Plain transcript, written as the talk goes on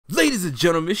Ladies and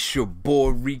gentlemen, it's your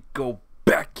boy Rico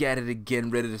back at it again,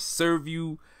 ready to serve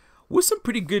you with some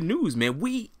pretty good news, man.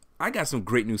 I got some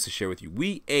great news to share with you.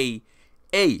 We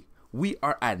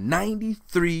are at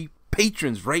 93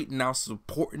 patrons right now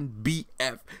supporting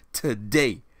BF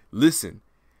today. Listen,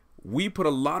 we put a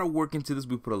lot of work into this,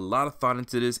 we put a lot of thought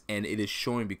into this, and it is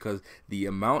showing because the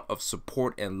amount of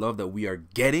support and love that we are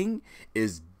getting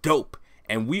is dope.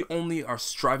 And we only are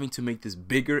striving to make this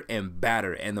bigger and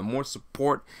better. And the more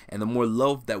support and the more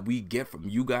love that we get from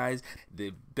you guys,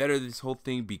 the better this whole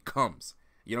thing becomes.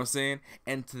 You know what I'm saying?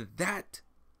 And to that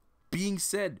being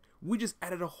said, we just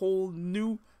added a whole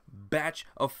new batch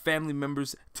of family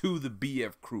members to the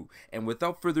BF crew. And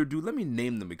without further ado, let me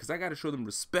name them because I got to show them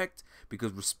respect,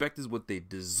 because respect is what they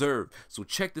deserve. So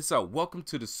check this out. Welcome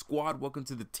to the squad. Welcome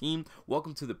to the team.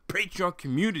 Welcome to the Patreon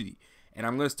community. And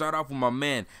I'm going to start off with my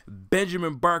man,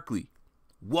 Benjamin Barkley.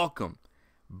 Welcome.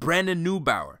 Brandon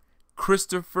Neubauer.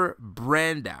 Christopher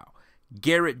Brandow.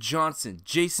 Garrett Johnson.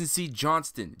 Jason C.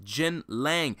 Johnston. Jen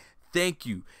Lang. Thank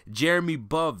you. Jeremy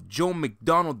Bove. Joe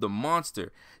McDonald, the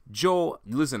monster. Joe,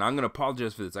 listen, I'm going to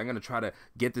apologize for this. I'm going to try to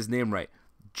get this name right.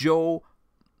 Joe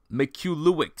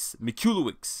McCulewicz.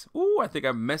 Ooh, I think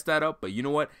I messed that up. But you know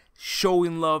what?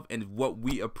 Showing love and what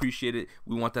we appreciate it.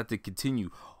 We want that to continue.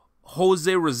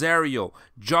 Jose Rosario,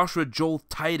 Joshua Joel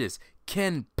Titus,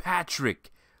 Ken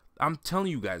Patrick. I'm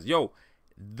telling you guys, yo,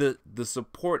 the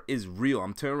support is real.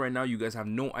 I'm telling you right now, you guys have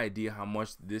no idea how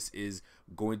much this is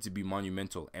going to be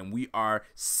monumental. And we are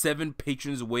 7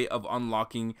 patrons away of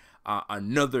unlocking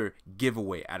another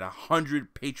giveaway at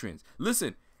 100 patrons.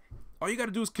 Listen, all you got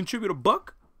to do is contribute $1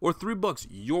 or $3.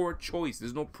 Your choice.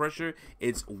 There's no pressure.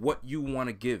 It's what you want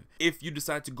to give. If you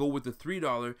decide to go with the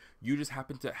 $3, you just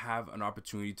happen to have an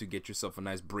opportunity to get yourself a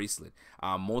nice bracelet.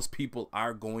 Most people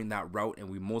are going that route, and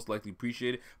we most likely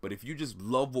appreciate it. But if you just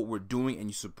love what we're doing and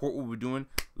you support what we're doing,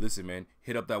 listen, man,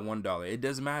 hit up that $1. It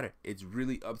doesn't matter. It's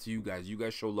really up to you guys. You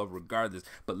guys show love regardless.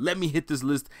 But let me hit this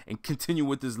list and continue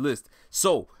with this list.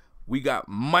 So we got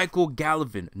Michael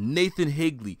Gallivan, Nathan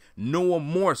Higley, Noah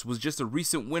Morse was just a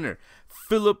recent winner,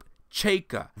 Philip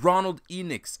Cheka, Ronald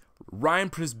Enix, Ryan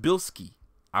Przbilski.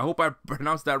 I hope I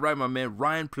pronounced that right, my man.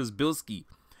 Ryan Przbilski,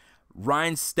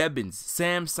 Ryan Stebbins,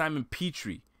 Simon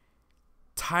Petrie,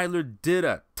 Tyler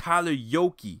Dida, Tyler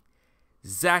Yoki,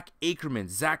 Zach Ackerman,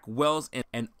 Zach Wells,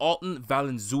 and Alton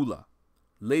Valenzuela.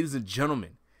 Ladies and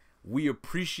gentlemen, we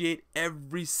appreciate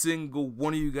every single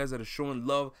one of you guys that are showing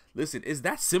love. Listen, it's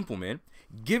that simple, man.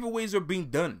 Giveaways are being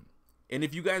done. And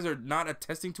if you guys are not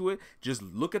attesting to it, just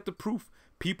look at the proof.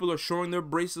 People are showing their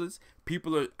bracelets.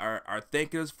 People are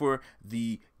thanking us for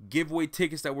the giveaway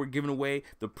tickets that we're giving away.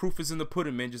 The proof is in the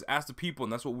pudding, man. Just ask the people,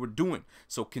 and that's what we're doing.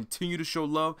 So continue to show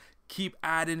love. Keep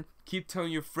adding. Keep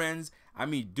telling your friends. I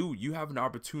mean, dude, you have an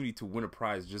opportunity to win a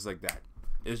prize just like that.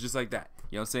 It's just like that.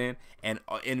 You know what I'm saying?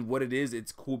 And what it is,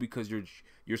 it's cool because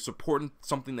you're supporting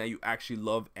something that you actually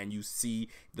love, and you see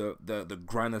the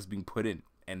grind that's being put in.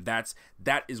 And that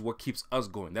is what keeps us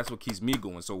going. That's what keeps me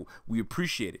going. So we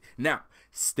appreciate it. Now,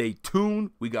 stay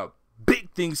tuned. We got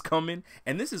big things coming,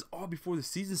 and this is all before the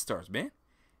season starts, man.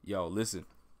 Yo, listen.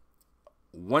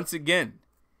 Once again,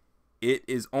 it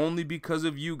is only because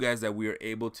of you guys that we are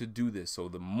able to do this. So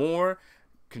the more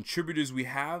contributors we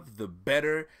have, the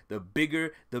better, the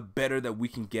bigger, the better that we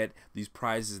can get these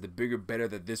prizes, the bigger, better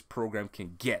that this program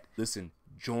can get. Listen,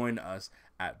 join us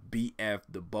at BF,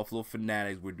 the Buffalo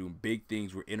Fanatics. We're doing big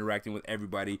things. We're interacting with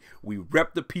everybody. We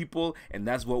rep the people, and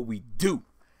that's what we do.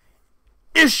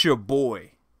 It's your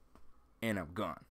boy, and I'm gone.